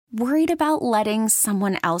Worried about letting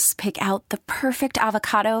someone else pick out the perfect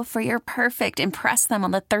avocado for your perfect impress them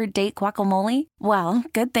on the third date guacamole? Well,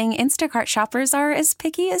 good thing Instacart shoppers are as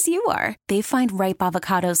picky as you are. They find ripe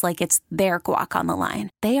avocados like it's their guac on the line.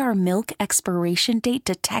 They are milk expiration date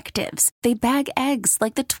detectives. They bag eggs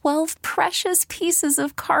like the 12 precious pieces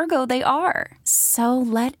of cargo they are. So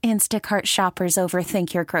let Instacart shoppers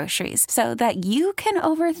overthink your groceries so that you can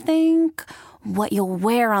overthink what you'll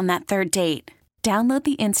wear on that third date. Download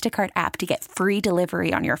the Instacart app to get free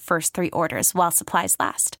delivery on your first 3 orders while supplies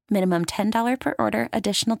last. Minimum $10 per order.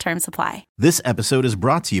 Additional terms apply. This episode is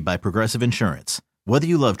brought to you by Progressive Insurance. Whether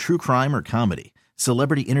you love true crime or comedy,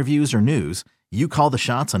 celebrity interviews or news, you call the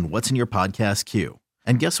shots on what's in your podcast queue.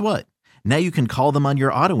 And guess what? Now you can call them on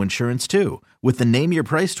your auto insurance too with the Name Your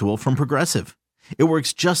Price tool from Progressive. It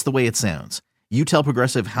works just the way it sounds. You tell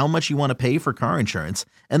Progressive how much you want to pay for car insurance,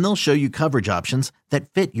 and they'll show you coverage options that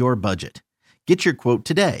fit your budget. Get your quote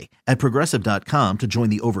today at Progressive.com to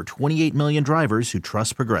join the over 28 million drivers who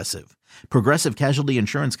trust Progressive. Progressive Casualty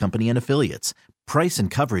Insurance Company and Affiliates. Price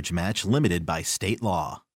and coverage match limited by state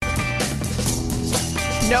law.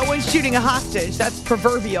 No one's shooting a hostage. That's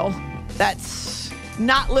proverbial. That's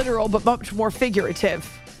not literal, but much more figurative.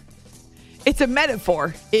 It's a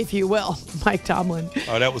metaphor, if you will, Mike Tomlin.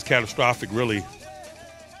 Oh, that was catastrophic, really.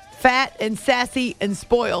 Fat and sassy and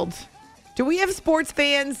spoiled. Do we have sports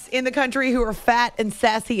fans in the country who are fat and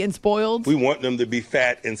sassy and spoiled? We want them to be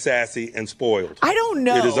fat and sassy and spoiled. I don't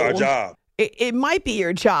know. It is our job. It might be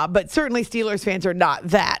your job, but certainly Steelers fans are not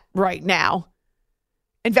that right now.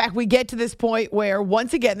 In fact, we get to this point where,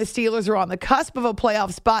 once again, the Steelers are on the cusp of a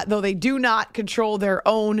playoff spot, though they do not control their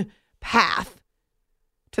own path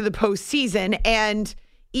to the postseason. And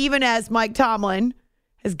even as Mike Tomlin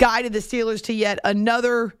has guided the Steelers to yet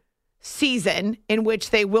another season in which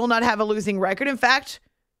they will not have a losing record. In fact,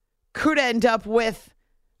 could end up with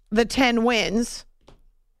the 10 wins,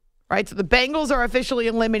 right? So the Bengals are officially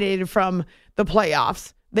eliminated from the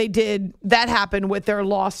playoffs. That happened with their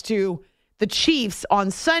loss to the Chiefs on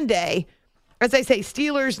Sunday. As I say,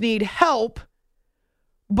 Steelers need help,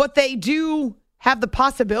 but they do have the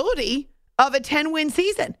possibility of a 10-win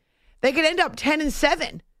season. They could end up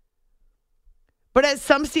 10-7. But as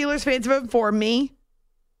some Steelers fans have informed me,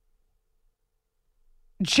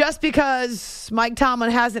 just because Mike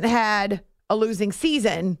Tomlin hasn't had a losing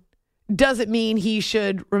season doesn't mean he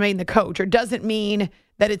should remain the coach, or doesn't mean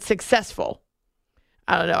that it's successful.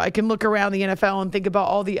 I don't know. I can look around the NFL and think about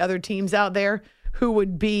all the other teams out there who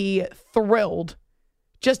would be thrilled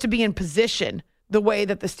just to be in position the way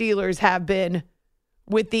that the Steelers have been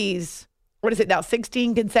with these,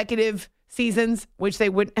 16 consecutive seasons, which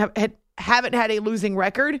they haven't had a losing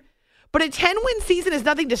record. But a 10-win season is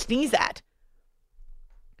nothing to sneeze at.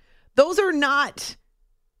 Those are not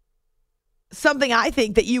something I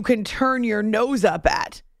think that you can turn your nose up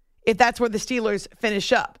at if that's where the Steelers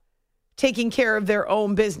finish up, taking care of their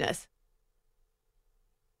own business.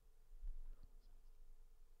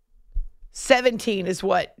 17 is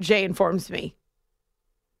what Jay informs me.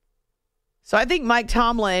 So I think Mike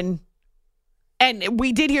Tomlin, and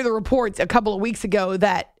we did hear the reports a couple of weeks ago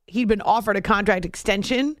that he'd been offered a contract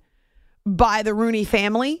extension by the Rooney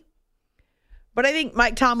family. But I think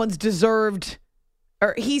Mike Tomlin's deserved,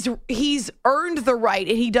 or he's earned the right,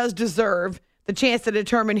 and he does deserve the chance to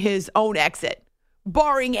determine his own exit,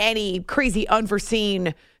 barring any crazy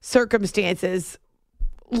unforeseen circumstances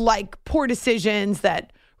like poor decisions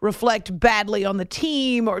that reflect badly on the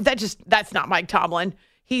team, or that's not Mike Tomlin.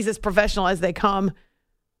 He's as professional as they come.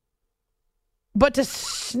 But to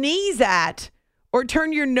sneeze at or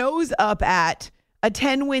turn your nose up at a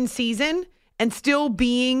 10-win season and still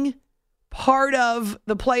being part of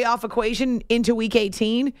the playoff equation into Week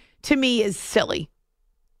 18, to me, is silly.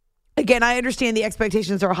 Again, I understand the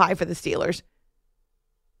expectations are high for the Steelers,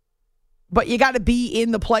 but you got to be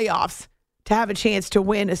in the playoffs to have a chance to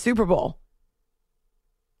win a Super Bowl.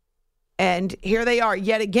 And here they are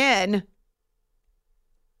yet again,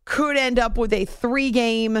 could end up with a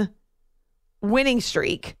 3-game winning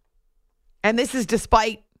streak. And this is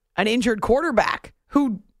despite an injured quarterback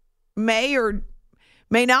who may or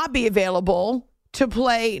may not be available to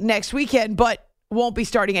play next weekend, but won't be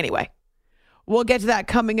starting anyway. We'll get to that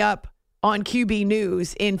coming up on QB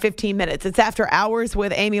News in 15 minutes. It's After Hours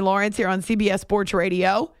with Amy Lawrence here on CBS Sports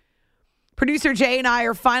Radio. Producer Jay and I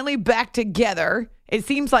are finally back together. It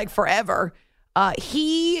seems like forever.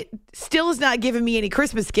 He still has not given me any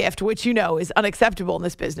Christmas gift, which you know is unacceptable in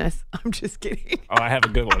this business. I'm just kidding. Oh, I have a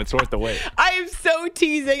good one. It's worth the wait. I am so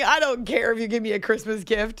teasing. I don't care if you give me a Christmas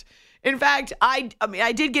gift. In fact, I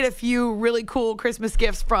did get a few really cool Christmas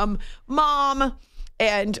gifts from Mom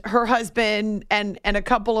and her husband and a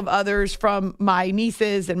couple of others from my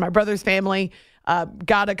nieces and my brother's family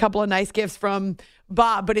got a couple of nice gifts from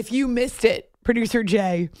Bob. But if you missed it, producer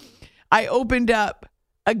Jay, I opened up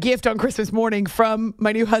a gift on Christmas morning from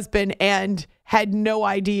my new husband and had no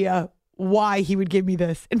idea why he would give me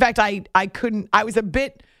this. In fact, I was a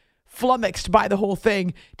bit flummoxed by the whole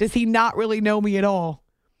thing. Does he not really know me at all?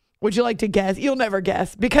 Would you like to guess? You'll never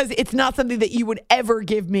guess because it's not something that you would ever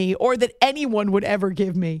give me or that anyone would ever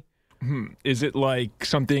give me. Is it like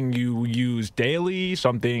something you use daily? It's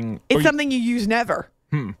something you use never.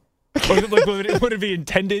 Or is it like, would it be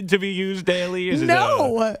intended to be used daily?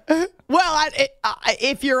 No. Well,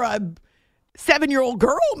 if you're a 7-year-old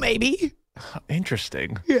girl, maybe.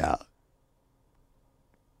 Interesting. Yeah.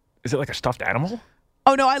 Is it like a stuffed animal?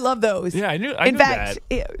 Oh, no, I love those. Yeah, I knew In fact,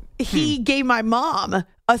 that. He gave my mom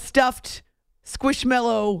a stuffed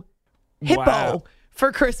Squishmallow hippo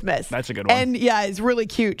for Christmas. That's a good one. And yeah, it's really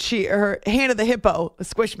cute. Her Hannah the hippo, a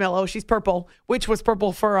Squishmallow, she's purple, which was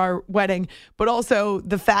purple for our wedding. But also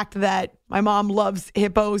the fact that my mom loves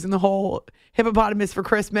hippos and the whole hippopotamus for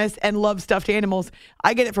Christmas and loves stuffed animals.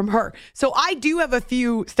 I get it from her. So I do have a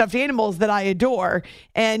few stuffed animals that I adore.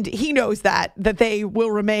 And he knows that they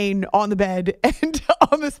will remain on the bed and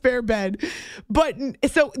on the spare bed. But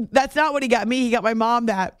so that's not what he got me. He got my mom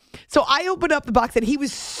that. So I opened up the box and he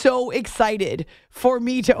was so excited for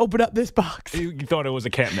me to open up this box. You thought it was a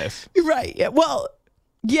can't miss. Right. Yeah. Well,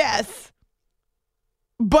 yes.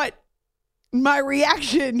 But my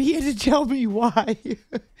reaction, he had to tell me why.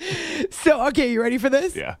 So, okay, you ready for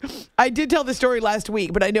this? Yeah. I did tell the story last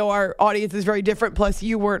week, but I know our audience is very different. Plus,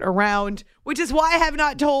 you weren't around, which is why I have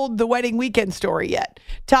not told the wedding weekend story yet.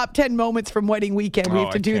 Top 10 moments from wedding weekend. We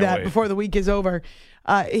have to do that before the week is over.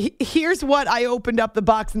 Here's what I opened up the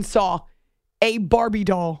box and saw. A Barbie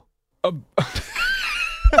doll. A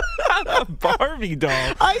Barbie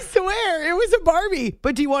doll? I swear, it was a Barbie.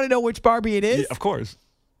 But do you want to know which Barbie it is? Yeah, of course.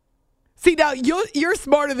 See, now you're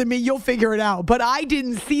smarter than me. You'll figure it out. But I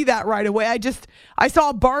didn't see that right away. I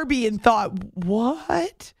saw Barbie and thought,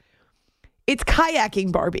 what? It's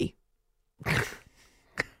kayaking Barbie.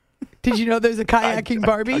 Did you know there's a kayaking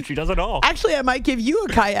Barbie? She does it all. Actually, I might give you a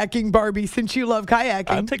kayaking Barbie since you love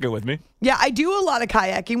kayaking. I'll take her with me. Yeah, I do a lot of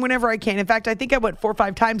kayaking whenever I can. In fact, I think I went 4 or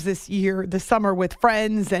 5 times this summer with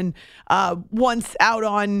friends, and once out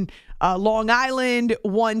on Long Island,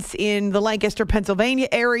 once in the Lancaster, Pennsylvania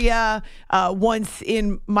area, once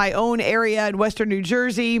in my own area in Western New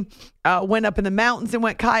Jersey, went up in the mountains and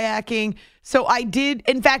went kayaking. So I did.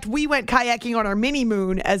 In fact, we went kayaking on our mini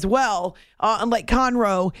moon as well on Lake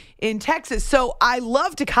Conroe in Texas. So I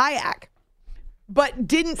love to kayak, but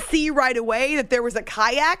didn't see right away that there was a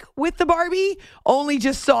kayak with the Barbie. Only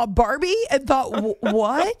just saw Barbie and thought,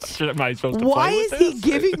 what? Am I supposed to Why play is with he this?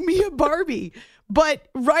 giving me a Barbie? But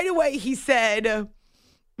right away he said,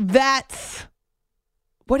 that's,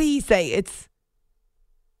 what did he say? It's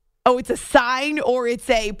a sign or it's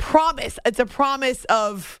a promise. It's a promise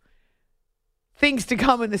of things to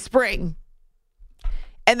come in the spring.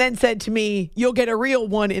 And then said to me, you'll get a real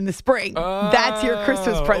one in the spring. That's your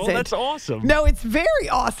Christmas present. Oh, that's awesome. No, it's very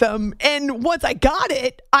awesome. And once I got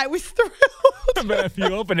it, I was thrilled. But if you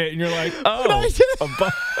open it and you're like,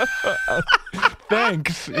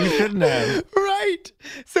 thanks. You shouldn't have. Right.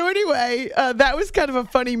 So anyway, that was kind of a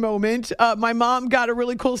funny moment. My mom got a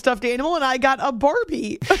really cool stuffed animal and I got a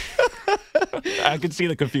Barbie. I could see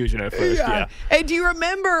the confusion at first, yeah. And do you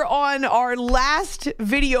remember on our last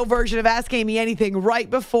video version of Ask Amy Anything, right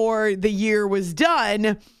before the year was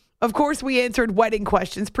done, of course, we answered wedding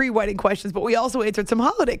questions, pre-wedding questions, but we also answered some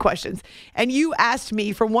holiday questions. And you asked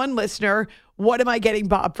me from one listener, what am I getting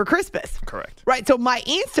Bob for Christmas? Correct. Right. So my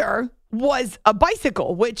answer was a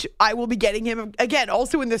bicycle, which I will be getting him again,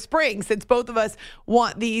 also in the spring, since both of us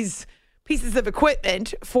want these pieces of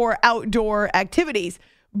equipment for outdoor activities.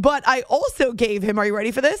 But I also gave him, are you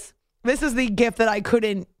ready for this? This is the gift that I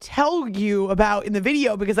couldn't tell you about in the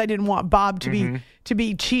video because I didn't want Bob to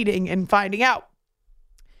be cheating and finding out.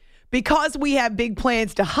 Because we have big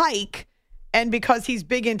plans to hike, and because he's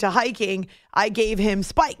big into hiking, I gave him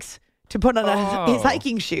spikes to put on his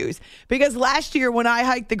hiking shoes. Because last year when I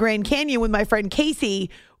hiked the Grand Canyon with my friend Casey,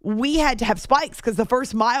 we had to have spikes because the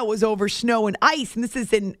first mile was over snow and ice. And this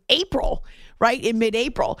is in April, right? In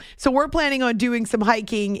mid-April. So we're planning on doing some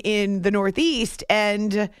hiking in the Northeast.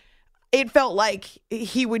 And it felt like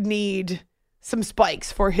he would need some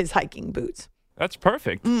spikes for his hiking boots. That's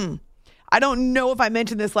perfect. I don't know if I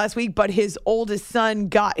mentioned this last week, but his oldest son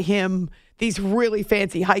got him these really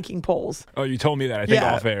fancy hiking poles. Oh, you told me that, I think,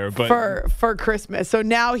 off air. But for Christmas. So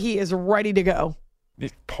now he is ready to go.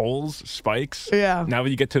 Poles, spikes. Yeah. Now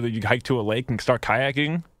you hike to a lake and start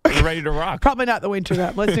kayaking. You're ready to rock. Probably not the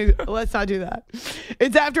winter. Let's not do that.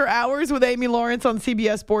 It's After Hours with Amy Lawrence on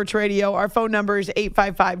CBS Sports Radio. Our phone number is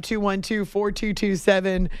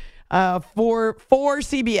 855-212-4227. For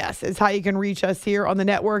CBS is how you can reach us here on the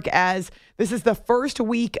network, as this is the first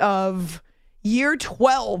week of year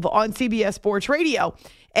 12 on CBS Sports Radio.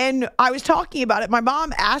 And I was talking about it. My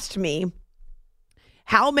mom asked me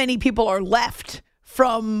how many people are left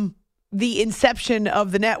from the inception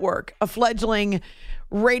of the network, a fledgling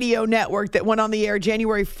radio network that went on the air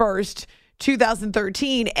January 1st,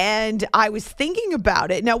 2013. And I was thinking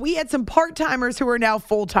about it. Now, we had some part-timers who are now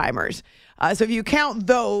full-timers. So if you count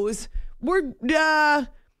those, we're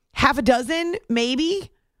half a dozen, maybe.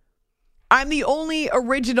 I'm the only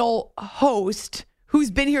original host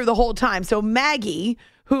who's been here the whole time. So Maggie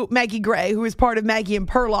Gray, who is part of Maggie and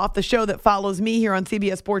Perloff, the show that follows me here on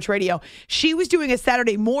CBS Sports Radio, she was doing a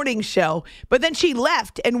Saturday morning show, but then she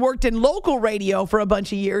left and worked in local radio for a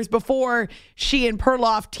bunch of years before she and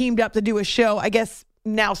Perloff teamed up to do a show, I guess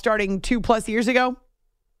now starting 2+ years ago.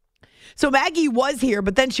 So Maggie was here,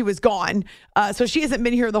 but then she was gone. So she hasn't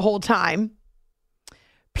been here the whole time.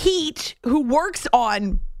 Pete, who works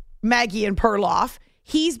on Maggie and Perloff,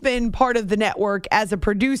 he's been part of the network as a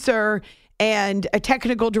producer and a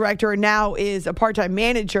technical director, and now is a part-time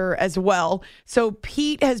manager as well. So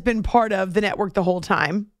Pete has been part of the network the whole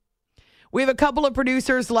time. We have a couple of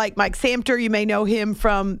producers like Mike Samter. You may know him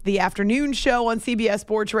from the afternoon show on CBS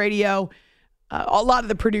Sports Radio. A lot of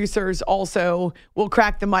the producers also will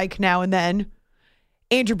crack the mic now and then.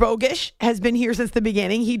 Andrew Bogish has been here since the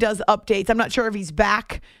beginning. He does updates. I'm not sure if he's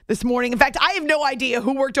back this morning. In fact, I have no idea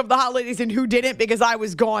who worked over the holidays and who didn't, because I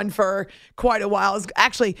was gone for quite a while. I was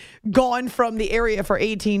actually gone from the area for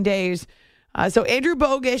 18 days. So Andrew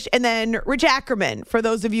Bogish, and then Rich Ackerman, for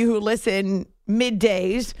those of you who listen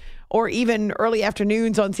middays or even early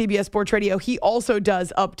afternoons on CBS Sports Radio. He also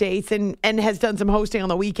does updates and has done some hosting on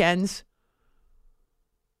the weekends.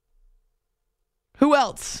 Who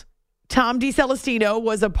else? Tom DeCelestino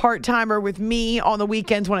was a part-timer with me on the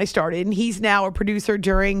weekends when I started, and he's now a producer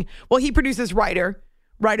he produces Writer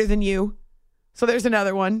Than You. So there's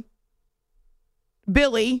another one.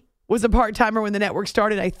 Billy was a part-timer when the network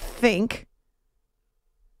started, I think.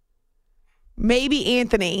 Maybe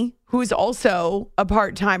Anthony, who is also a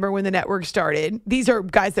part-timer when the network started. These are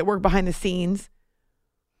guys that work behind the scenes.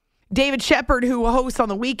 David Shepard, who hosts on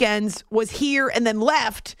the weekends, was here and then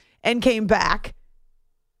left and came back.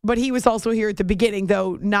 But he was also here at the beginning,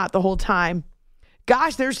 though not the whole time.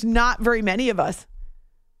 Gosh, there's not very many of us.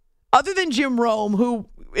 Other than Jim Rome, who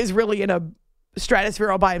is really in a stratosphere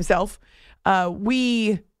all by himself.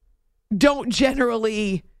 We don't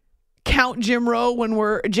generally count Jim Rome when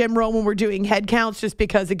we're doing head counts, just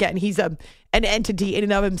because, again, he's an entity in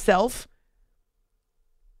and of himself.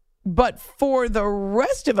 But for the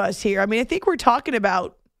rest of us here, I mean, I think we're talking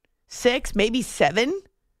about 6, maybe 7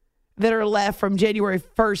 that are left from January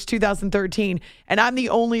 1st, 2013. And I'm the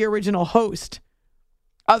only original host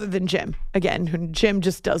other than Jim. Again, Jim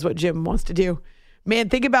just does what Jim wants to do. Man,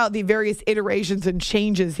 think about the various iterations and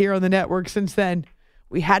changes here on the network since then.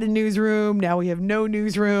 We had a newsroom. Now we have no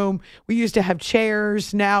newsroom. We used to have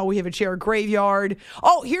chairs. Now we have a chair graveyard.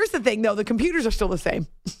 Oh, here's the thing, though. The computers are still the same.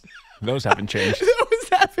 Those haven't changed. Those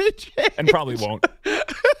haven't changed. And probably won't.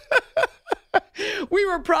 We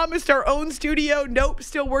were promised our own studio. Nope,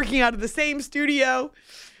 still working out of the same studio.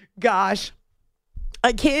 Gosh.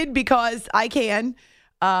 A kid because I can.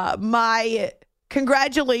 My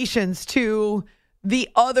congratulations to the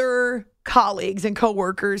other colleagues and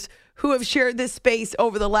coworkers who have shared this space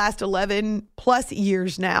over the last 11 plus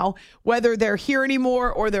years now, whether they're here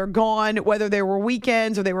anymore or they're gone, whether they were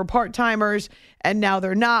weekends or they were part-timers and now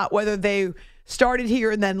they're not, whether they started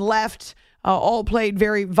here and then left. All played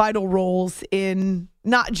very vital roles in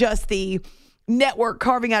not just the network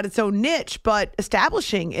carving out its own niche, but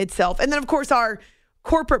establishing itself. And then, of course, our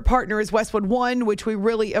corporate partner is Westwood One, which we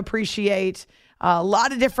really appreciate. A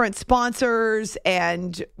lot of different sponsors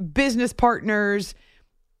and business partners,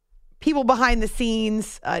 people behind the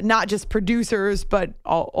scenes, not just producers, but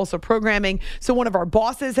also programming. So one of our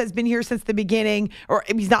bosses has been here since the beginning, or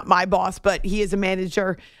he's not my boss, but he is a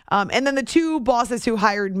manager. And then the 2 bosses who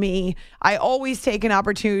hired me, I always take an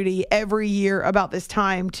opportunity every year about this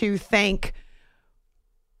time to thank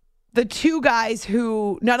the 2 guys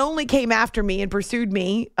who not only came after me and pursued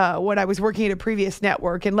me when I was working at a previous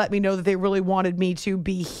network and let me know that they really wanted me to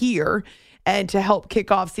be here and to help kick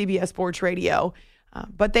off CBS Sports Radio,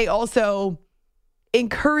 but they also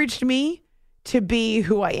encouraged me to be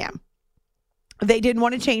who I am. They didn't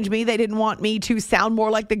want to change me. They didn't want me to sound more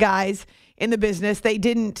like the guys in the business. They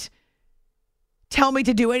didn't tell me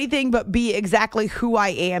to do anything but be exactly who I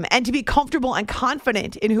am and to be comfortable and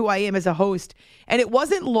confident in who I am as a host. And it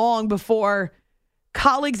wasn't long before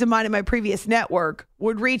colleagues of mine in my previous network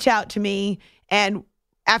would reach out to me and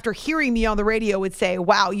after hearing me on the radio would say,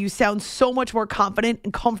 wow, you sound so much more confident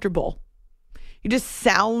and comfortable. You just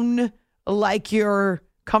sound like you're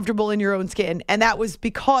comfortable in your own skin. And that was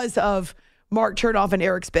because of Mark Chernoff and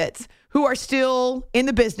Eric Spitz, who are still in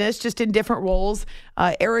the business, just in different roles.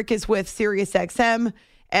 Eric is with SiriusXM,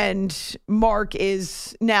 and Mark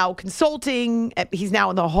is now consulting. He's now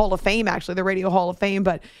in the Hall of Fame, actually, the Radio Hall of Fame,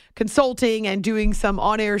 but consulting and doing some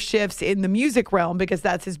on-air shifts in the music realm because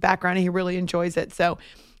that's his background and he really enjoys it. So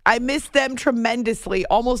I miss them tremendously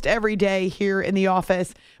almost every day here in the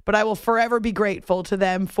office, but I will forever be grateful to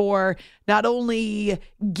them for not only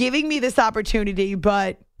giving me this opportunity,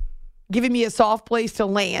 but giving me a soft place to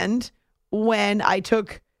land when I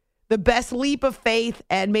took the best leap of faith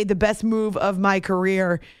and made the best move of my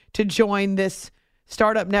career to join this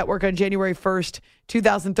startup network on January 1st,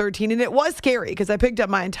 2013. And it was scary because I picked up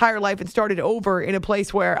my entire life and started over in a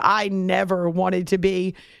place where I never wanted to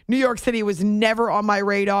be. New York City was never on my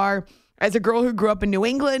radar. As a girl who grew up in New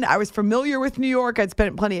England, I was familiar with New York. I'd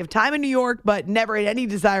spent plenty of time in New York, but never had any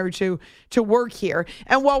desire to work here.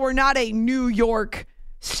 And while we're not a New York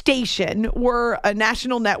station, we're a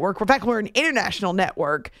national network. In fact, we're an international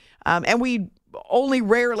network. And we only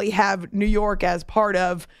rarely have New York as part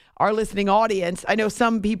of our listening audience. I know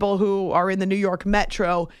some people who are in the New York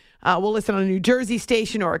metro will listen on a New Jersey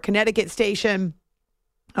station or a Connecticut station.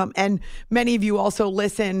 And many of you also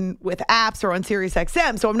listen with apps or on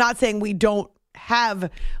SiriusXM. So I'm not saying we don't have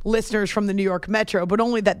listeners from the New York metro, but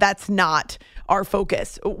only that's not our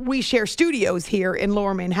focus. We share studios here in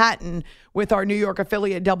Lower Manhattan with our New York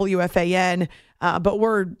affiliate WFAN, but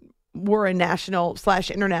we're a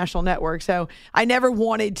national/international network. So I never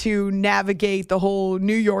wanted to navigate the whole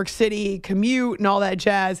New York City commute and all that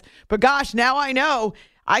jazz. But gosh, now I know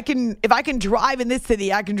if I can drive in this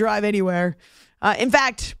city, I can drive anywhere. In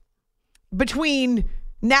fact, between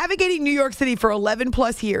navigating New York City for 11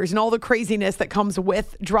 plus years and all the craziness that comes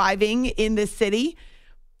with driving in this city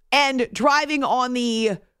and driving on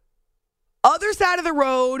the other side of the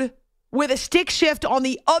road with a stick shift on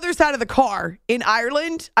the other side of the car in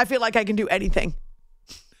Ireland, I feel like I can do anything.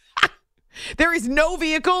 There is no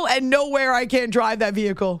vehicle and nowhere I can't drive that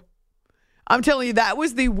vehicle. I'm telling you, that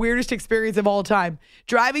was the weirdest experience of all time.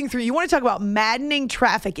 Driving through, you want to talk about maddening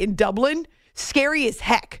traffic in Dublin? Scary as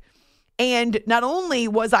heck. And not only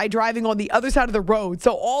was I driving on the other side of the road,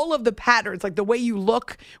 so all of the patterns, like the way you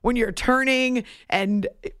look when you're turning and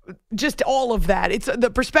just all of that,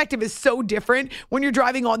 the perspective is so different when you're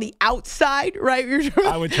driving on the outside, right?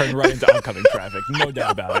 I would turn right into oncoming traffic, no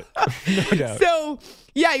doubt about it. No doubt. So,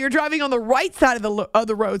 yeah, you're driving on the right side of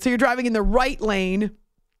the road, so you're driving in the right lane.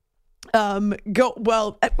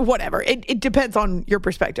 Whatever. It depends on your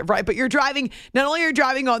perspective, right? But not only are you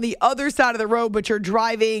driving on the other side of the road, but you're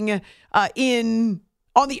driving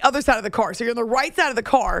on the other side of the car. So you're on the right side of the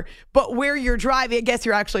car, but where you're driving, I guess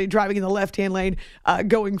you're actually driving in the left-hand lane,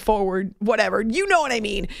 going forward, whatever. You know what I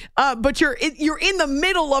mean? But you're in the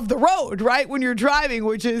middle of the road, right? When you're driving,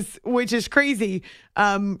 which is crazy.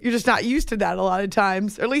 You're just not used to that a lot of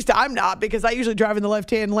times. Or at least I'm not, because I usually drive in the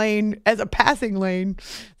left-hand lane as a passing lane.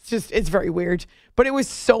 It's very weird. But it was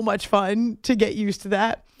so much fun to get used to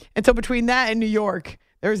that. And so between that and New York,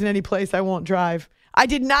 there isn't any place I won't drive. I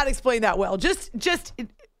did not explain that well. Just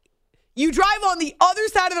you drive on the other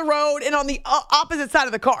side of the road and on the opposite side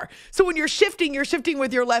of the car. So when you're shifting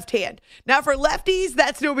with your left hand. Now for lefties,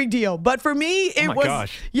 that's no big deal. But for me, it was,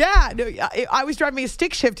 gosh. Yeah, no, I was driving a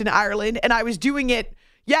stick shift in Ireland and I was doing it,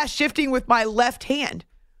 shifting with my left hand.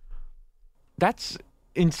 That's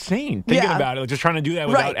insane thinking about it, like just trying to do that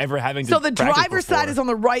without ever having to. So the driver's side is on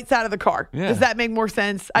the right side of the car. Yeah. Does that make more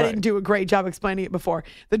sense? I didn't do a great job explaining it before.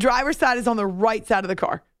 The driver's side is on the right side of the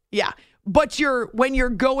car. Yeah. But when you're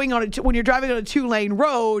driving on a 2-lane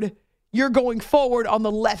road, you're going forward on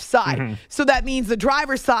the left side. Mm-hmm. So that means the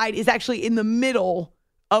driver's side is actually in the middle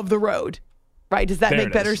of the road. Right? Does that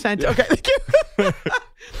make better sense? Yeah. Okay. Thank you.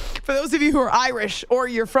 For those of you who are Irish or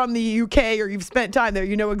you're from the UK or you've spent time there,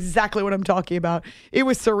 you know exactly what I'm talking about. It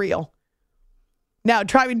was surreal. Now,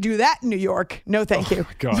 trying to do that in New York, no thank you.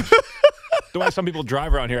 My gosh. The way some people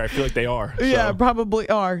drive around here, I feel like they are. So. Yeah, probably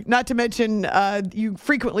are. Not to mention, you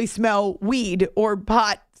frequently smell weed or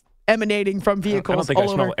pot emanating from vehicles. I don't think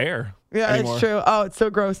I smell air. Yeah, anymore. That's true. Oh, it's so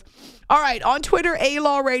gross. All right, on Twitter,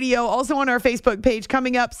 A-Law Radio, also on our Facebook page,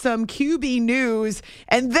 coming up some QB news.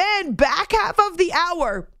 And then back half of the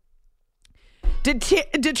hour,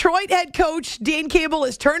 Detroit head coach Dan Campbell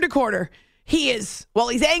has turned a corner. he's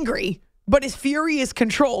angry, but his fury is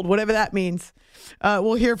controlled, whatever that means.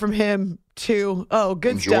 We'll hear from him, too. Oh,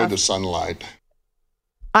 good Enjoy stuff. the sunlight.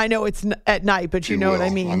 I know it's at night, but you know what I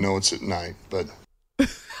mean. I know it's at night, but...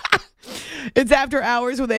 It's After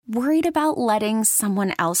Hours with Worried about letting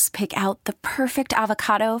someone else pick out the perfect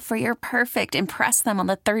avocado for your perfect impress them on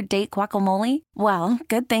the third date guacamole? Well,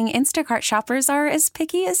 good thing Instacart shoppers are as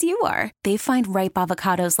picky as you are. They find ripe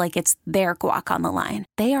avocados like it's their guac on the line.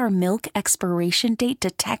 They are milk expiration date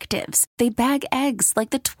detectives. They bag eggs like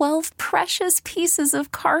the 12 precious pieces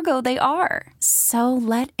of cargo they are. So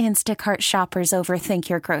let Instacart shoppers overthink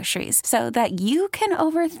your groceries so that you can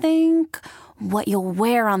overthink what you'll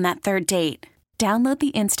wear on that third date. Download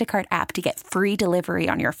the Instacart app to get free delivery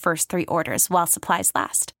on your first 3 orders while supplies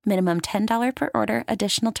last. Minimum $10 per order.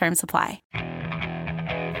 Additional terms apply.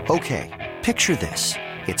 Okay, picture this.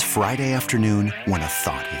 It's Friday afternoon when a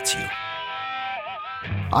thought hits you.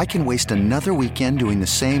 I can waste another weekend doing the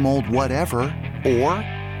same old whatever, or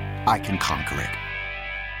I can conquer it.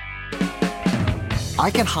 I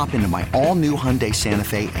can hop into my all-new Hyundai Santa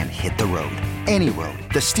Fe and hit the road. Any road.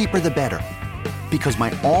 The steeper, the better. Because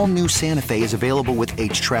my all-new Santa Fe is available with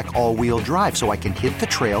H-Track all-wheel drive, so I can hit the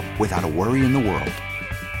trail without a worry in the world.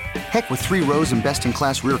 Heck, with 3 rows and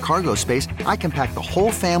best-in-class rear cargo space, I can pack the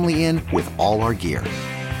whole family in with all our gear.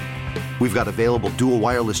 We've got available dual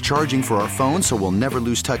wireless charging for our phones, so we'll never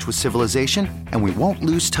lose touch with civilization, and we won't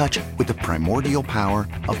lose touch with the primordial power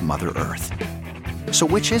of Mother Earth. So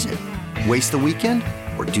which is it? Waste the weekend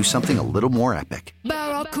or do something a little more epic?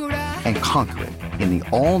 And conquer it in the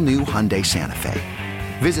all-new Hyundai Santa Fe.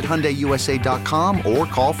 Visit HyundaiUSA.com or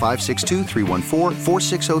call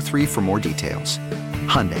 562-314-4603 for more details.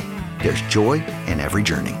 Hyundai, there's joy in every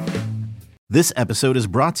journey. This episode is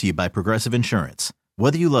brought to you by Progressive Insurance.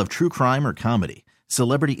 Whether you love true crime or comedy,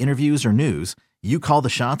 celebrity interviews or news, you call the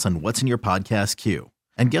shots on what's in your podcast queue.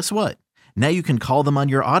 And guess what? Now you can call them on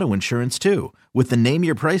your auto insurance too with the Name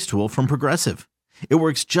Your Price tool from Progressive. It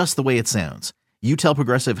works just the way it sounds. You tell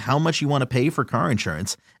Progressive how much you want to pay for car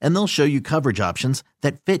insurance, and they'll show you coverage options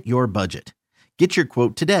that fit your budget. Get your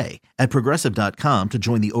quote today at Progressive.com to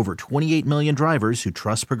join the over 28 million drivers who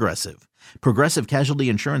trust Progressive. Progressive Casualty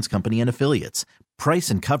Insurance Company and Affiliates. Price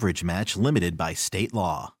and coverage match limited by state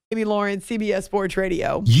law. Amy Lawrence, CBS Sports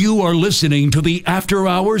Radio. You are listening to the After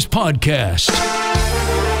Hours Podcast.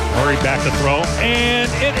 Murray back to throw, and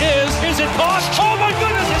it is. Is it caught? Oh, my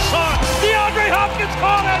goodness, it's caught. DeAndre Hopkins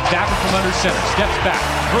caught it. Dappert from under center, steps back,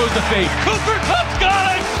 throws the fade. Cooper Kupp's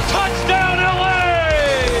got it. Touchdown,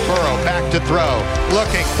 L.A. Burrow back to throw,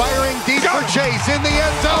 looking, firing deep for Chase in the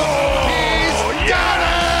end zone. He's got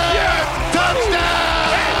it. Yes.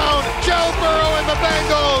 Touchdown. Joe Burrow and the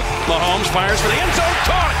Bengals. Mahomes fires for the end zone.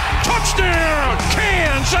 Caught. Touchdown,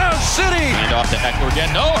 Kansas City. And off to Eckler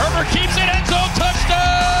again. No, Herbert keeps it. End zone.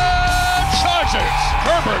 Touchdown, Chargers.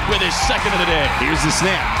 Herbert with his second of the day. Here's the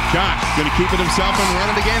snap. Josh going to keep it himself and run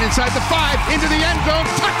it again inside the 5 into the end zone.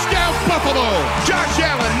 Touchdown, Buffalo. Josh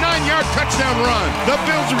Allen, 9-yard touchdown run. The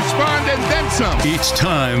Bills respond and then some. It's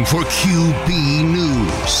time for QB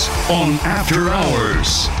News on After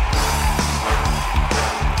Hours.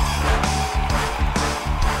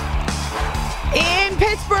 In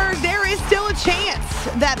Pittsburgh, there is still a chance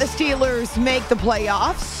that the Steelers make the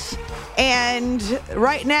playoffs. And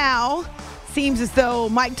right now, seems as though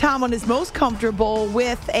Mike Tomlin is most comfortable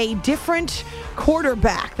with a different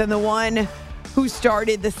quarterback than the one who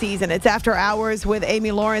started the season. It's After Hours with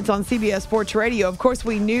Amy Lawrence on CBS Sports Radio. Of course,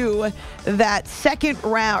 we knew that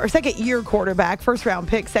second-year quarterback, first-round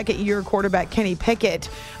pick, second-year quarterback Kenny Pickett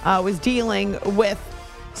was dealing with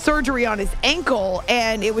surgery on his ankle,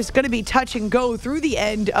 and it was going to be touch and go through the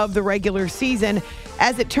end of the regular season.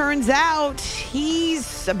 As it turns out,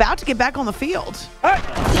 he's about to get back on the field.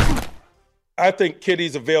 I think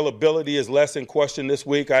Kitty's availability is less in question this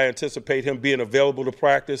week. I anticipate him being available to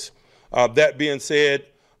practice. That being said,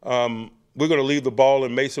 we're going to leave the ball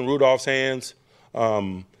in Mason Rudolph's hands.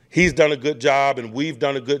 He's done a good job, and we've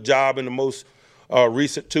done a good job in the most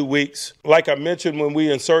recent 2 weeks. Like I mentioned when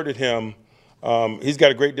we inserted him, he's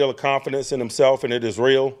got a great deal of confidence in himself, and it is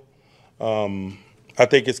real. I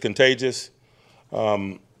think it's contagious.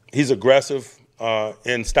 He's aggressive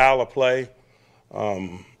in style of play,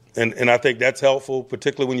 and I think that's helpful,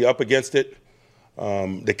 particularly when you're up against it.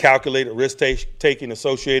 The calculated risk-taking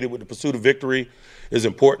associated with the pursuit of victory is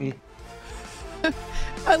important.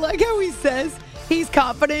 I like how he says he's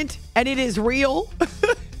confident, and it is real.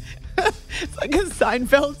 It's like a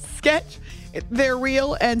Seinfeld sketch. They're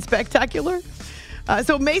real and spectacular.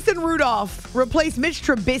 So Mason Rudolph replaced Mitch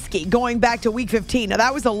Trubisky going back to Week 15. Now,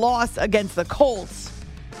 that was a loss against the Colts.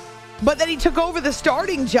 But then he took over the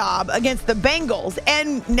starting job against the Bengals.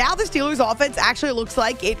 And now the Steelers' offense actually looks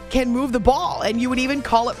like it can move the ball. And you would even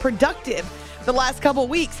call it productive the last couple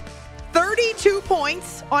weeks. 32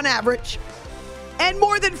 points on average and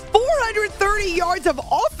more than 430 yards of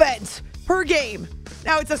offense per game.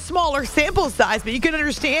 Now, it's a smaller sample size, but you can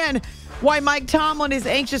understand why Mike Tomlin is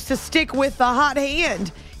anxious to stick with the hot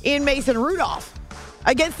hand in Mason Rudolph.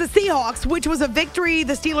 Against the Seahawks, which was a victory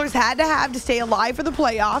the Steelers had to have to stay alive for the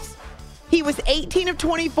playoffs, he was 18 of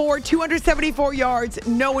 24, 274 yards,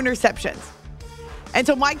 no interceptions. And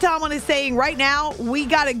so Mike Tomlin is saying right now, we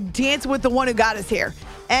got to dance with the one who got us here.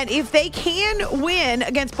 And if they can win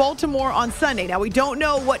against Baltimore on Sunday, now we don't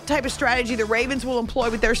know what type of strategy the Ravens will employ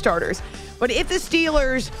with their starters, but if the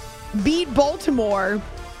Steelers beat Baltimore,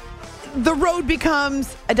 the road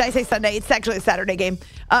becomes, did I say Sunday? It's actually a Saturday game.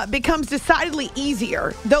 Becomes decidedly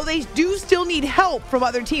easier, though they do still need help from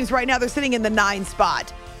other teams. Right now, they're sitting in the 9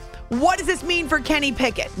 spot. What does this mean for Kenny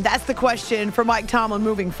Pickett? That's the question for Mike Tomlin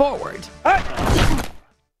moving forward.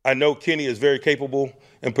 I know Kenny is very capable,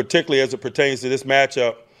 and particularly as it pertains to this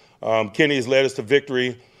matchup, Kenny has led us to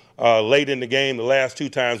victory late in the game the last 2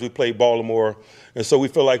 times we played Baltimore. And so we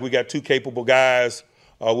feel like we got 2 capable guys.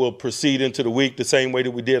 We'll proceed into the week the same way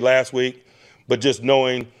that we did last week, but just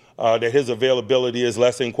knowing that his availability is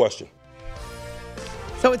less in question.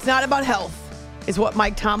 So it's not about health, is what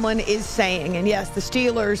Mike Tomlin is saying. And yes, the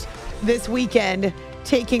Steelers this weekend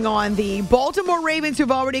taking on the Baltimore Ravens,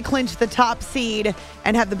 who've already clinched the top seed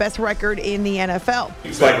and have the best record in the NFL.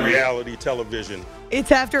 It's like reality television.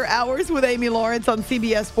 It's After Hours with Amy Lawrence on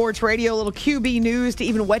CBS Sports Radio. A little QB news to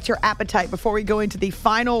even whet your appetite before we go into the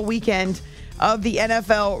final weekend of the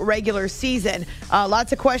NFL regular season.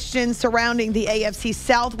 Lots of questions surrounding the AFC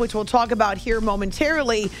South, which we'll talk about here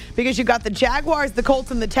momentarily, because you've got the Jaguars, the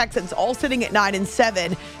Colts, and the Texans all sitting at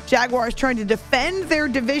 9-7. Jaguars trying to defend their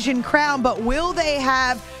division crown, but will they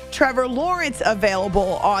have Trevor Lawrence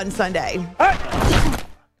available on Sunday?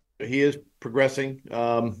 He is progressing.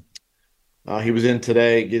 He was in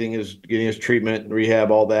today getting his treatment,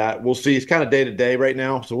 rehab, all that. We'll see. He's kind of day to day right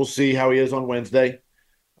now, so we'll see how he is on Wednesday.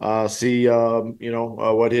 What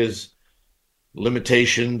his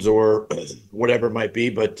limitations or whatever it might be,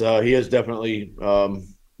 but he is definitely,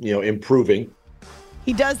 improving.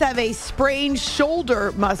 He does have a sprained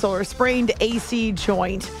shoulder muscle or sprained AC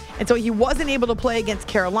joint, and so he wasn't able to play against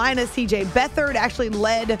Carolina. C.J. Beathard actually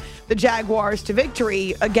led the Jaguars to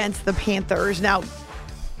victory against the Panthers. Now,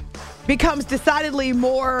 becomes decidedly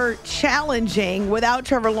more challenging without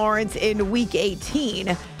Trevor Lawrence in Week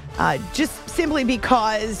 18. Just simply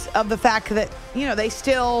because of the fact that, they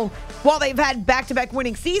still, while they've had back-to-back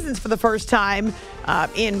winning seasons for the first time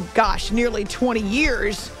in, nearly 20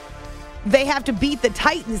 years, they have to beat the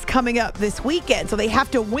Titans coming up this weekend. So they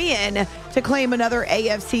have to win to claim another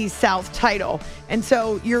AFC South title. And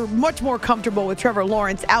so you're much more comfortable with Trevor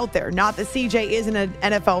Lawrence out there. Not that CJ isn't an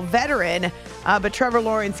NFL veteran, but Trevor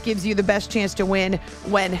Lawrence gives you the best chance to win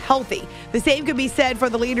when healthy. The same could be said for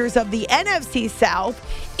the leaders of the NFC South.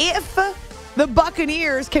 If the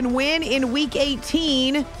Buccaneers can win in Week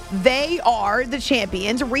 18, they are the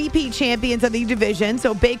champions, repeat champions of the division.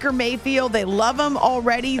 So Baker Mayfield, they love him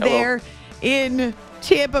already there in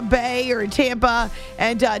Tampa Bay or in Tampa.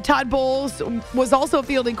 And Todd Bowles was also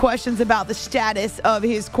fielding questions about the status of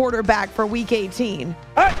his quarterback for Week 18.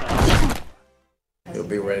 He'll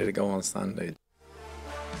be ready to go on Sunday.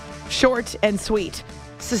 Short and sweet.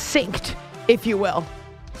 Succinct, if you will.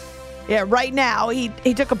 Yeah, right now, he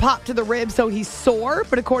took a pop to the ribs, so he's sore.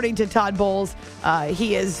 But according to Todd Bowles,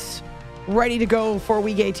 he is ready to go for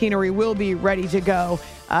Week 18, or he will be ready to go.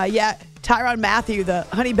 Tyrann Mathieu, the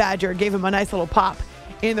Honey Badger, gave him a nice little pop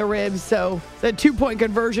in the ribs. So the 2-point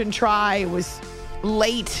conversion try was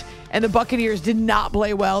late, and the Buccaneers did not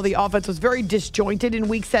play well. The offense was very disjointed in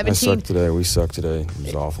Week 17. I sucked today. We sucked today. It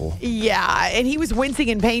was awful. Yeah, and he was wincing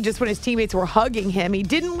in pain just when his teammates were hugging him. He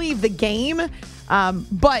didn't leave the game,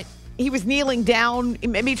 but he was kneeling down,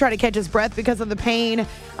 maybe trying to catch his breath because of the pain,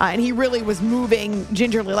 and he really was moving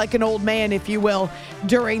gingerly, like an old man, if you will,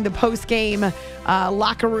 during the post-game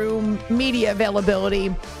locker room media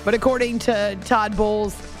availability. But according to Todd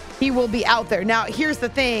Bowles, he will be out there. Now, here's the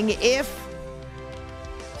thing. If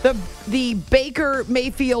the Baker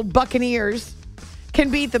Mayfield Buccaneers can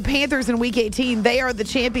beat the Panthers in Week 18, they are the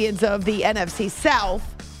champions of the NFC South.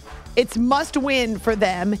 It's must win for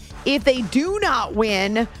them. If they do not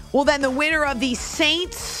win, well, then the winner of the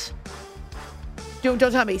Saints, don't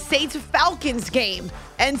tell me, Saints-Falcons game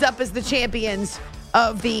ends up as the champions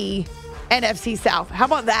of the NFC South. How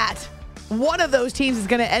about that? One of those teams is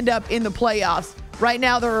going to end up in the playoffs. Right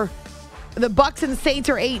now, the Bucs and Saints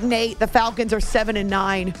are 8-8. The Falcons are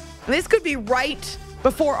 7-9. This could be right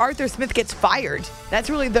before Arthur Smith gets fired. That's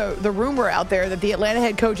really the rumor out there, that the Atlanta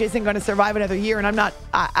head coach isn't going to survive another year. And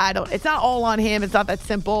it's not all on him. It's not that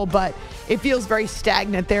simple, but it feels very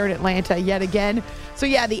stagnant there in Atlanta yet again. So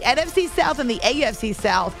yeah, the NFC South and the AFC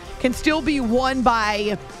South can still be won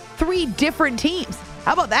by 3 different teams.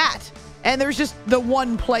 How about that? And there's just the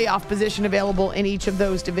one playoff position available in each of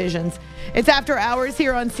those divisions. It's After Hours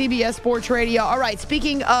here on CBS Sports Radio. All right,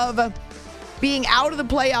 speaking of being out of the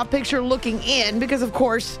playoff picture, looking in, because of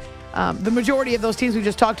course the majority of those teams we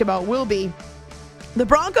just talked about will be. The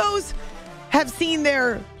Broncos have seen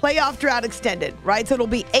their playoff drought extended, right? So it'll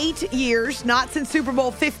be 8 years, not since Super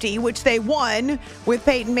Bowl 50, which they won with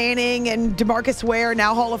Peyton Manning and DeMarcus Ware,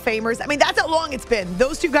 now Hall of Famers. I mean, that's how long it's been.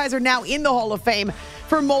 Those 2 guys are now in the Hall of Fame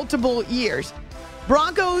for multiple years.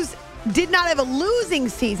 Broncos did not have a losing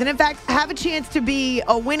season. In fact, have a chance to be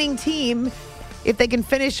a winning team if they can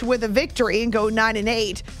finish with a victory and go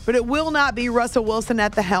 9-8. But it will not be Russell Wilson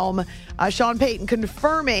at the helm. Sean Payton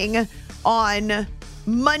confirming on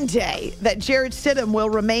Monday that Jarrett Stidham will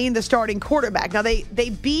remain the starting quarterback. Now, they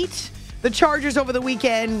beat the Chargers over the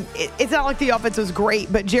weekend. It's not like the offense was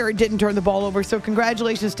great, but Jarrett didn't turn the ball over, so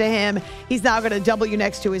congratulations to him. He's now got a W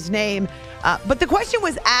next to his name. But the question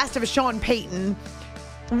was asked of Sean Payton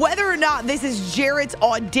whether or not this is Jarrett's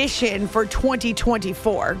audition for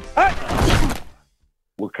 2024.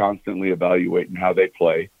 We're constantly evaluating how they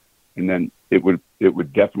play, and then it would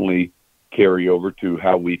definitely carry over to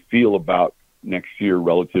how we feel about next year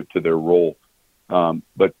relative to their role.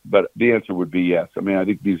 But the answer would be yes. I mean, I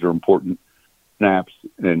think these are important snaps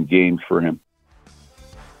and games for him.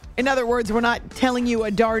 In other words, we're not telling you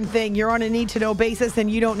a darn thing. You're on a need-to-know basis,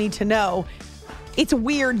 and you don't need to know. It's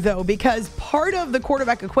weird, though, because part of the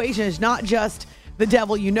quarterback equation is not just the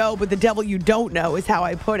devil you know, but the devil you don't know is how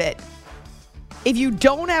I put it. If you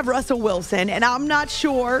don't have Russell Wilson, and I'm not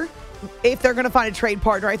sure if they're going to find a trade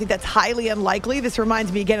partner, I think that's highly unlikely. This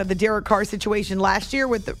reminds me again of the Derek Carr situation last year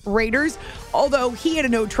with the Raiders, although he had a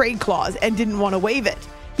no-trade clause and didn't want to waive it.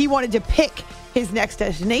 He wanted to pick his next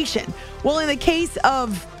destination. Well, in the case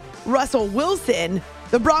of Russell Wilson,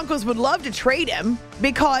 the Broncos would love to trade him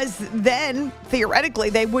because then, theoretically,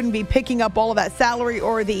 they wouldn't be picking up all of that salary,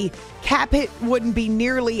 or the cap hit wouldn't be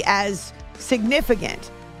nearly as significant.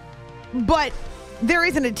 But there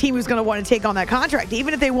isn't a team who's going to want to take on that contract.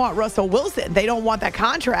 Even if they want Russell Wilson, they don't want that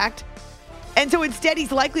contract. And so instead,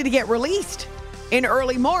 he's likely to get released in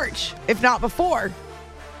early March, if not before.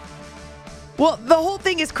 Well, the whole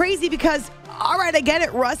thing is crazy because, all right, I get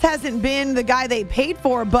it. Russ hasn't been the guy they paid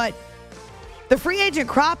for, but the free agent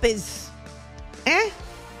crop is,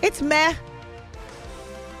 it's meh.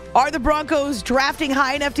 Are the Broncos drafting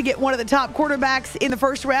high enough to get one of the top quarterbacks in the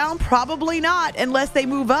first round? Probably not, unless they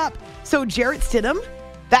move up. So Jarrett Stidham,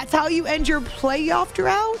 that's how you end your playoff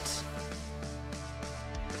drought?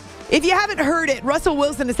 If you haven't heard it, Russell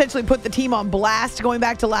Wilson essentially put the team on blast going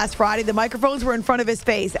back to last Friday. The microphones were in front of his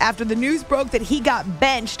face. After the news broke that he got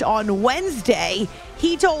benched on Wednesday,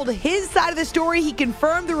 he told his side of the story. He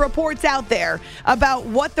confirmed the reports out there about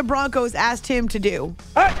what the Broncos asked him to do.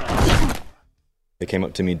 They came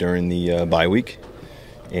up to me during the bye week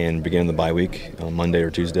and beginning of the bye week on Monday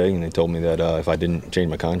or Tuesday, and they told me that if I didn't change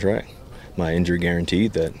my contract, my injury guarantee,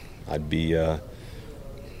 that I'd be, that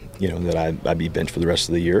I'd be benched for the rest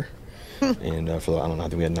of the year. And I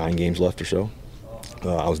think we had 9 games left or so.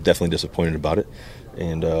 I was definitely disappointed about it,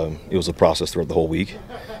 and it was a process throughout the whole week,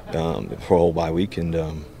 for a whole bye week,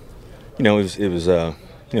 and we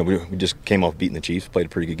just came off beating the Chiefs, played a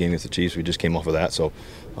pretty good game against the Chiefs. We just came off of that, so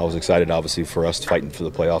I was excited, obviously, for us fighting for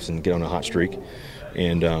the playoffs and get on a hot streak.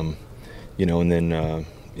 And, and then,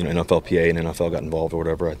 NFLPA and NFL got involved or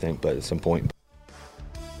whatever, I think, but at some point.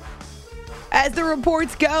 As the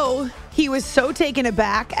reports go, he was so taken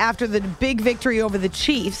aback after the big victory over the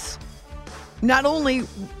Chiefs. Not only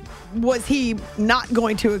was he not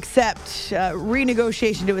going to accept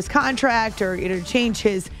renegotiation to his contract or change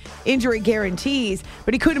his injury guarantees,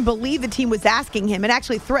 but he couldn't believe the team was asking him and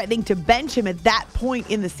actually threatening to bench him at that point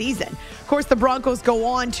in the season. Of course, the Broncos go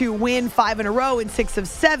on to win 5 in a row in 6 of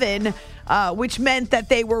 7, which meant that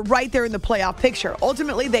they were right there in the playoff picture.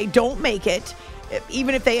 Ultimately, they don't make it,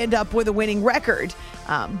 even if they end up with a winning record.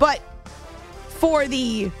 But for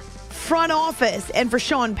the front office and for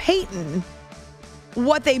Sean Payton,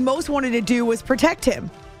 what they most wanted to do was protect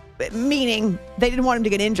him, meaning they didn't want him to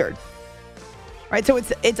get injured. Right, so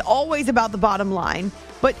it's always about the bottom line.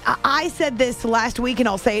 But I said this last week, and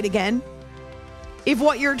I'll say it again. If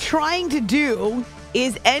what you're trying to do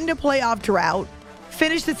is end a playoff drought,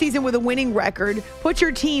 finish the season with a winning record, put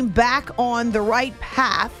your team back on the right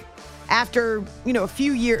path, after, a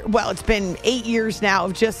few years. Well, it's been 8 years now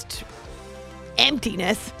of just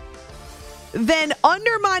emptiness. Then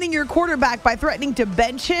undermining your quarterback by threatening to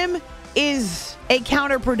bench him is a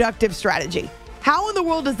counterproductive strategy. How in the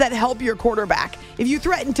world does that help your quarterback if you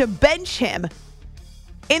threaten to bench him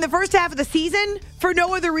in the first half of the season for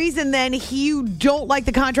no other reason than you don't like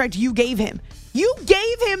the contract you gave him? You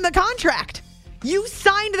gave him the contract. You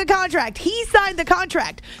signed the contract. He signed the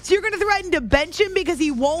contract. So you're going to threaten to bench him because he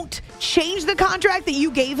won't change the contract that you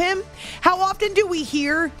gave him? How often do we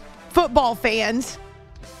hear football fans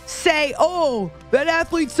say, oh, that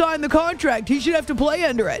athlete signed the contract, he should have to play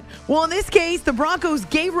under it? Well, in this case, the Broncos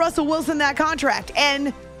gave Russell Wilson that contract,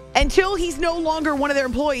 and until he's no longer one of their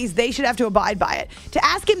employees, they should have to abide by it. To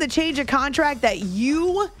ask him to change a contract that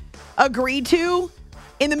you agreed to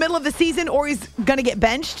in the middle of the season or he's going to get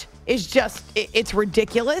benched is just, it's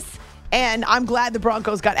ridiculous, and I'm glad the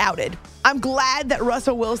Broncos got outed. I'm glad that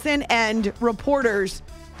Russell Wilson and reporters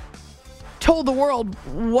told the world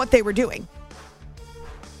what they were doing.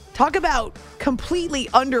 Talk about completely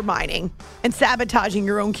undermining and sabotaging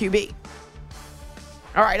your own QB.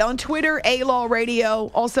 All right, on Twitter, A-Law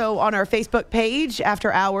Radio. Also on our Facebook page,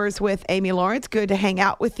 After Hours with Amy Lawrence. Good to hang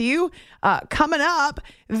out with you. Coming up,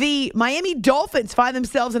 the Miami Dolphins find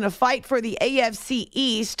themselves in a fight for the AFC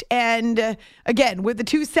East. And again, with the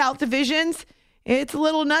two South divisions, it's a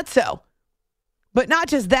little nutso. But not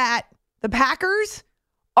just that, the Packers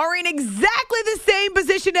are in exactly the same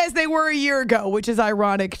position as they were a year ago, which is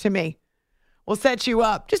ironic to me. We'll set you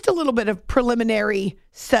up. Just a little bit of preliminary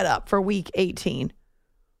setup for Week 18.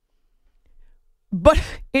 But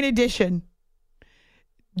in addition,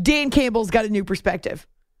 Dan Campbell's got a new perspective.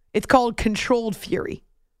 It's called controlled fury.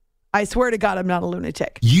 I swear to God, I'm not a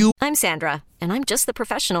lunatic. I'm Sandra, and I'm just the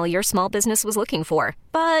professional your small business was looking for.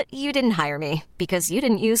 But you didn't hire me because you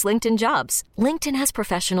didn't use LinkedIn Jobs. LinkedIn has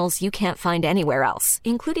professionals you can't find anywhere else,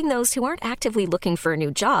 including those who aren't actively looking for a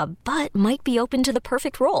new job, but might be open to the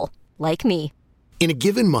perfect role, like me. In a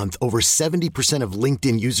given month, over 70% of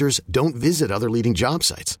LinkedIn users don't visit other leading job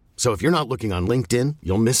sites. So if you're not looking on LinkedIn,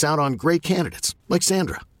 you'll miss out on great candidates like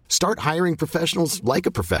Sandra. Start hiring professionals like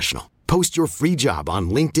a professional. Post your free job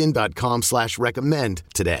on linkedin.com/recommend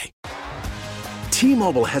today.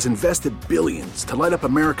 T-Mobile has invested billions to light up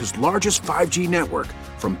America's largest 5G network,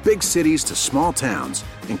 from big cities to small towns,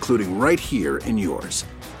 including right here in yours.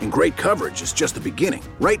 And great coverage is just the beginning.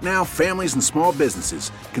 Right now, families and small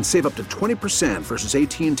businesses can save up to 20% versus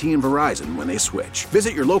AT&T and Verizon when they switch.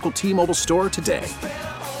 Visit your local T-Mobile store today.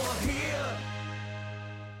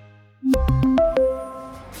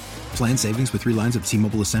 Plan savings with 3 lines of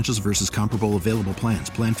T-Mobile Essentials versus comparable available plans.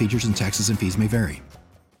 Plan features and taxes and fees may vary.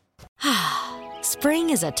 Spring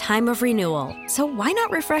is a time of renewal, so why not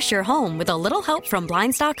refresh your home with a little help from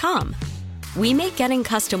Blinds.com? We make getting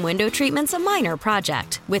custom window treatments a minor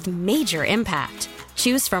project with major impact.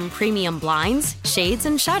 Choose from premium blinds, shades,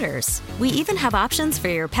 and shutters. We even have options for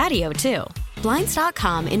your patio, too.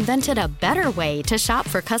 Blinds.com invented a better way to shop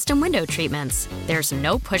for custom window treatments. There's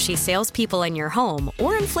no pushy salespeople in your home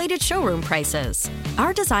or inflated showroom prices.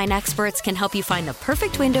 Our design experts can help you find the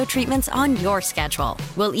perfect window treatments on your schedule.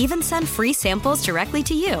 We'll even send free samples directly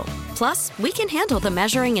to you. Plus, we can handle the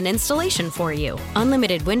measuring and installation for you.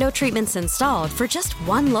 Unlimited window treatments installed for just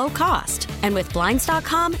one low cost. And with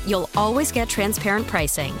Blinds.com, you'll always get transparent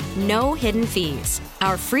pricing. No hidden fees.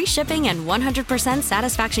 Our free shipping and 100%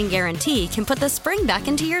 satisfaction guarantee can put the spring back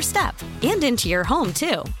into your step and into your home,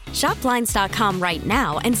 too. Shop Blinds.com right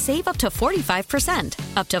now and save up to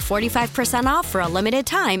 45%. Up to 45% off for a limited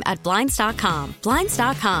time at Blinds.com.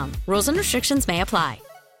 Blinds.com. Rules and restrictions may apply.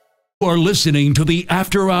 You are listening to the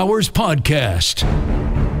After Hours Podcast.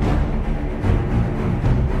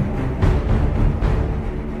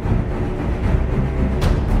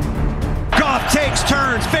 Takes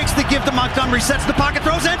turns, fakes the give to Montgomery, sets the pocket,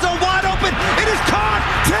 throws end zone wide open. It is caught.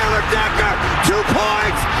 Taylor Decker, 2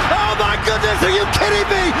 points. Oh my goodness, are you kidding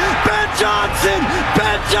me? Ben Johnson,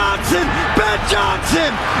 Ben Johnson, Ben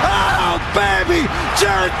Johnson. Oh baby,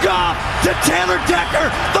 Jared Goff to Taylor Decker.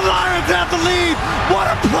 The Lions have the lead. What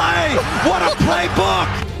a play! What a playbook!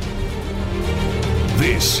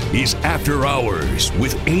 This is After Hours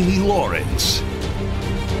with Amy Lawrence.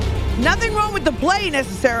 Nothing wrong with the play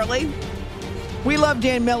necessarily. We love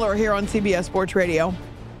Dan Miller here on CBS Sports Radio.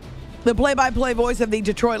 The play-by-play voice of the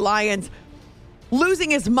Detroit Lions losing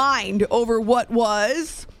his mind over what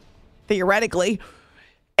was, theoretically,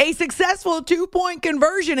 a successful 2-point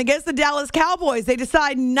conversion against the Dallas Cowboys. They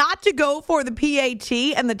decide not to go for the PAT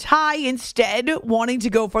and the tie, instead wanting to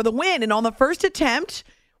go for the win. And on the first attempt,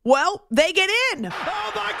 well, they get in.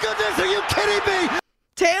 Oh my goodness, are you kidding me?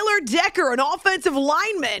 Taylor Decker, an offensive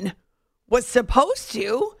lineman, was supposed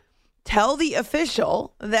to tell the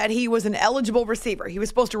official that he was an eligible receiver. He was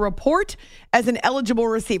supposed to report as an eligible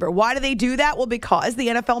receiver. Why do they do that? Well, because the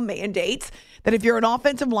NFL mandates that if you're an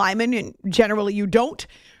offensive lineman, and generally you don't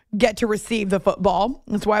get to receive the football,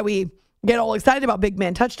 that's why we get all excited about big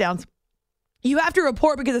man touchdowns. You have to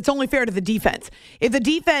report because it's only fair to the defense. If the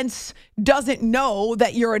defense doesn't know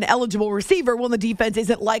that you're an eligible receiver, well, the defense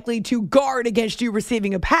isn't likely to guard against you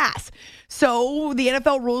receiving a pass. So the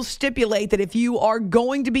NFL rules stipulate that if you are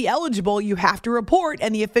going to be eligible, you have to report,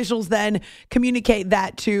 and the officials then communicate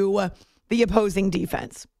that to the opposing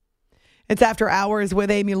defense. It's After Hours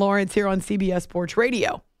with Amy Lawrence here on CBS Sports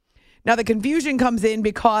Radio. Now, the confusion comes in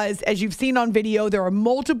because, as you've seen on video, there are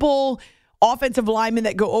multiple offensive linemen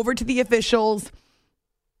that go over to the officials.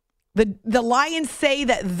 The Lions say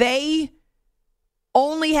that they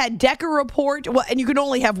only had Decker report. Well, and you can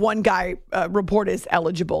only have one guy report as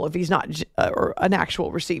eligible if he's not or an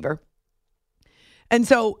actual receiver. And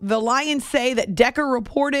so the Lions say that Decker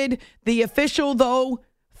reported. The official, though,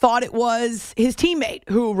 thought it was his teammate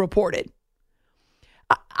who reported.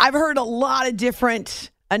 I've heard a lot of different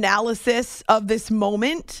analysis of this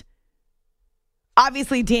moment.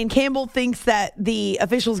 Obviously, Dan Campbell thinks that the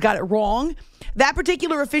officials got it wrong. That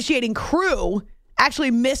particular officiating crew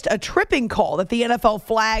actually missed a tripping call that the NFL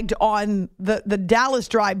flagged on the Dallas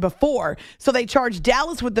drive before. So they charged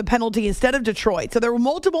Dallas with the penalty instead of Detroit. So there were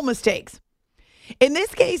multiple mistakes. In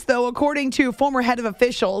this case, though, according to former head of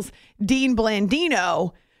officials, Dean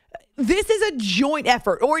Blandino, this is a joint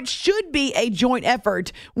effort, or it should be a joint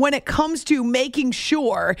effort when it comes to making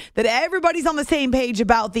sure that everybody's on the same page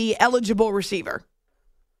about the eligible receiver.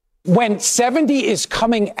 When 70 is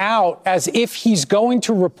coming out as if he's going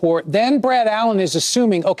to report, then Brad Allen is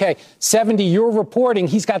assuming, okay, 70, you're reporting.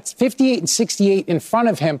 He's got 58 and 68 in front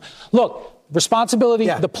of him. Look, responsibility,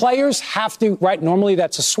 the players have to, right? Normally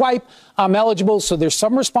that's a swipe. I'm eligible. So there's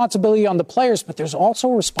some responsibility on the players, but there's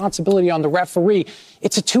also responsibility on the referee.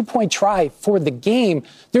 It's a 2-point try for the game.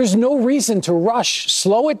 There's no reason to rush,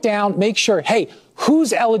 slow it down, make sure, hey,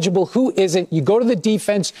 who's eligible, who isn't. You go to the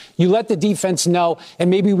defense, you let the defense know, and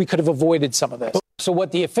maybe we could have avoided some of this. So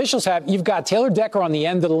what the officials have, you've got Taylor Decker on the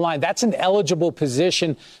end of the line. That's an eligible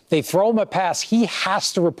position. They throw him a pass. He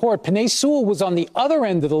has to report. Penei Sewell was on the other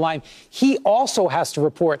end of the line. He also has to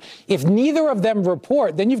report. If neither of them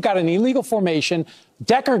report, then you've got an illegal formation.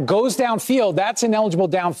 Decker goes downfield. That's ineligible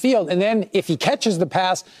downfield. And then if he catches the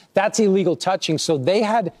pass, that's illegal touching. So they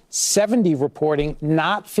had 70 reporting,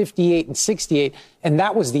 not 58 and 68. And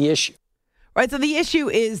that was the issue. Right. So the issue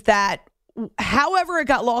is that however it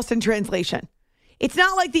got lost in translation, it's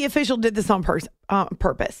not like the official did this on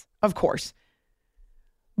purpose, of course.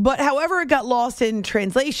 But however it got lost in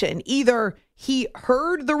translation, either he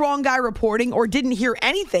heard the wrong guy reporting or didn't hear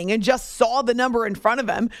anything and just saw the number in front of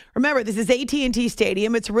him. Remember, this is AT&T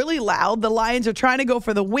Stadium. It's really loud. The Lions are trying to go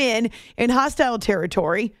for the win in hostile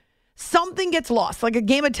territory. Something gets lost, like a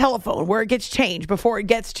game of telephone where it gets changed before it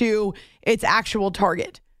gets to its actual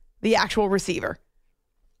target, the actual receiver.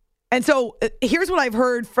 And so here's what I've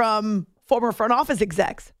heard from former front office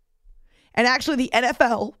execs. And actually the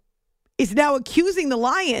NFL is now accusing the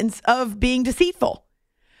Lions of being deceitful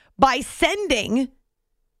by sending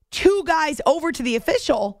two guys over to the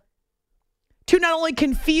official to not only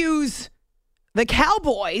confuse the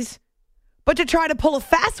Cowboys, but to try to pull a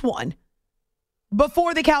fast one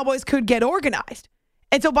before the Cowboys could get organized.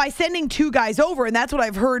 And so by sending two guys over, and that's what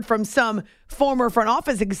I've heard from some former front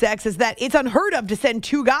office execs, is that it's unheard of to send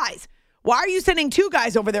two guys. Why are you sending two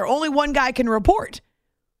guys over there? Only one guy can report.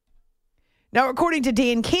 Now, according to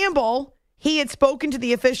Dan Campbell, he had spoken to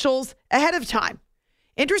the officials ahead of time.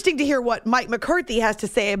 Interesting to hear what Mike McCarthy has to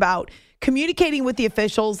say about communicating with the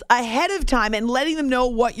officials ahead of time and letting them know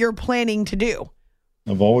what you're planning to do.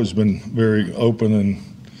 I've always been very open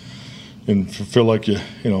and feel like you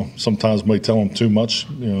sometimes may tell them too much,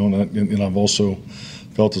 and I've also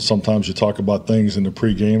felt that sometimes you talk about things in the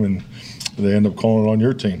pregame and they end up calling it on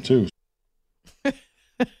your team too.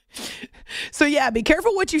 So, yeah, be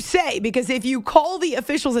careful what you say, because if you call the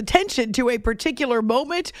officials' attention to a particular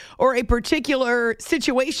moment or a particular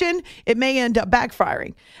situation, it may end up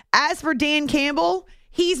backfiring. As for Dan Campbell,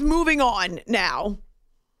 he's moving on now.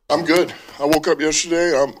 I'm good. I woke up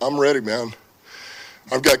yesterday. I'm ready, man.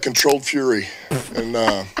 I've got controlled fury, and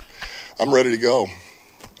I'm ready to go.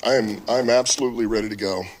 I'm absolutely ready to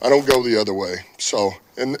go. I don't go the other way. So,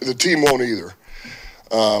 and the team won't either.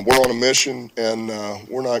 We're on a mission, and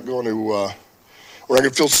we're not going to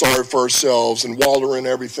feel sorry for ourselves and wallow in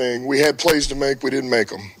everything. We had plays to make, we didn't make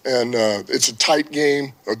them, and it's a tight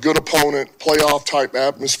game, a good opponent, playoff type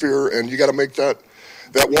atmosphere, and you got to make that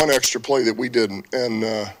one extra play that we didn't.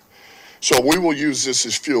 And So we will use this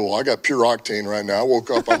as fuel. I got pure octane right now. I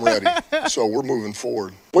woke up, I'm ready. So we're moving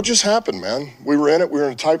forward. What just happened, man? We were in it. We were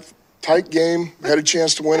in a tight game, had a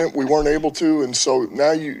chance to win it. We weren't able to. And so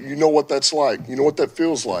now you know what that's like. You know what that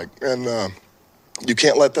feels like. And you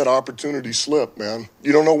can't let that opportunity slip, man.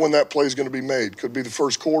 You don't know when that play is going to be made. Could be the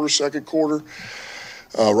first quarter, second quarter,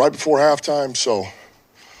 right before halftime. So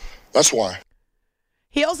that's why.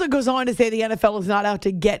 He also goes on to say the NFL is not out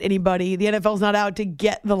to get anybody. The NFL is not out to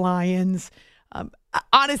get the Lions.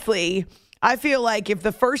 Honestly, I feel like if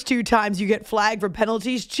the first 2 times you get flagged for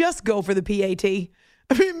penalties, just go for the PAT. I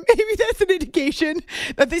mean, maybe that's an indication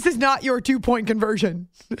that this is not your 2-point conversion.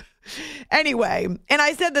 Anyway, and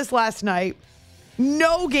I said this last night,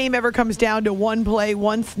 no game ever comes down to one play,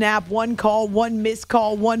 one snap, one call, one missed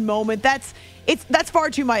call, one moment. That's far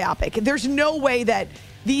too myopic. There's no way that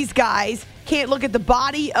these guys can't look at the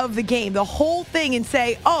body of the game, the whole thing, and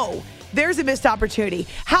say, oh, there's a missed opportunity.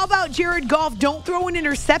 How about Jared Goff don't throw an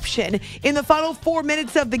interception in the final 4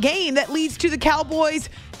 minutes of the game that leads to the Cowboys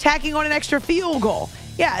tacking on an extra field goal?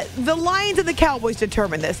 Yeah, the Lions and the Cowboys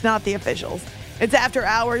determine this, not the officials. It's After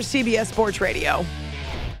Hours, CBS Sports Radio.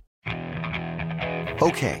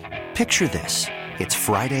 Okay, picture this. It's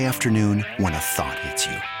Friday afternoon when a thought hits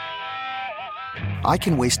you. I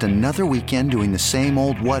can waste another weekend doing the same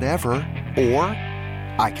old whatever, or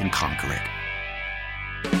I can conquer it.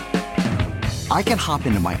 I can hop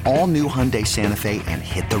into my all-new Hyundai Santa Fe and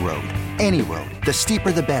hit the road. Any road. The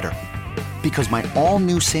steeper, the better. Because my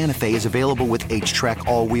all-new Santa Fe is available with H-Track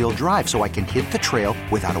all-wheel drive, so I can hit the trail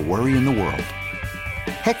without a worry in the world.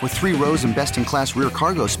 Heck, with 3 rows and best-in-class rear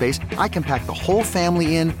cargo space, I can pack the whole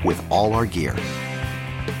family in with all our gear.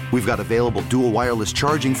 We've got available dual wireless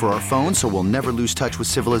charging for our phones, so we'll never lose touch with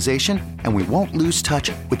civilization, and we won't lose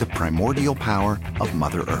touch with the primordial power of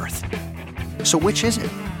Mother Earth. So which is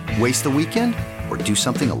it? Waste the weekend or do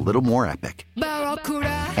something a little more epic?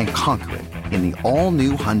 And conquer it in the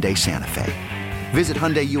all-new Hyundai Santa Fe. Visit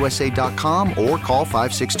HyundaiUSA.com or call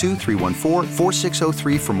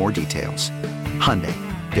 562-314-4603 for more details. Hyundai,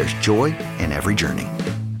 there's joy in every journey.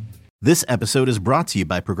 This episode is brought to you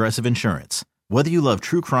by Progressive Insurance. Whether you love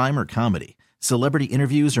true crime or comedy, celebrity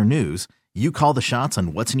interviews or news, you call the shots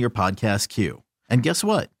on what's in your podcast queue. And guess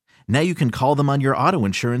what? Now you can call them on your auto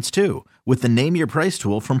insurance too with the Name Your Price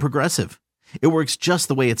tool from Progressive. It works just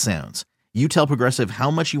the way it sounds. You tell Progressive how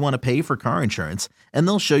much you want to pay for car insurance, and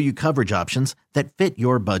they'll show you coverage options that fit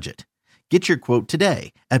your budget. Get your quote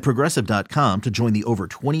today at Progressive.com to join the over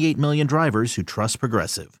 28 million drivers who trust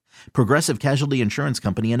Progressive. Progressive Casualty Insurance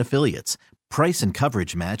Company and Affiliates. Price and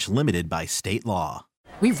coverage match limited by state law.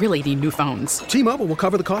 We really need new phones. T-Mobile will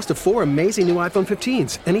cover the cost of 4 amazing new iPhone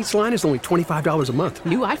 15s, and each line is only $25 a month.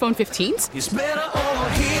 New iPhone 15s? It's better over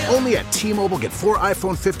here. Only at T-Mobile, get 4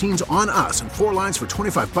 iPhone 15s on us and 4 lines for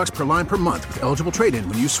 $25 per line per month with eligible trade-in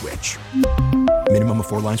when you switch. Minimum of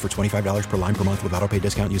 4 lines for $25 per line per month with autopay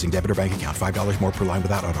discount using debit or bank account. $5 more per line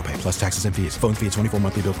without autopay, plus taxes and fees. Phone fee at 24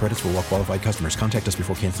 monthly bill credits for well-qualified customers. Contact us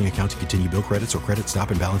before canceling account to continue bill credits or credit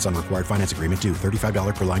stop and balance on required finance agreement due.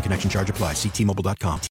 $35 per line connection charge applies. See T-Mobile.com.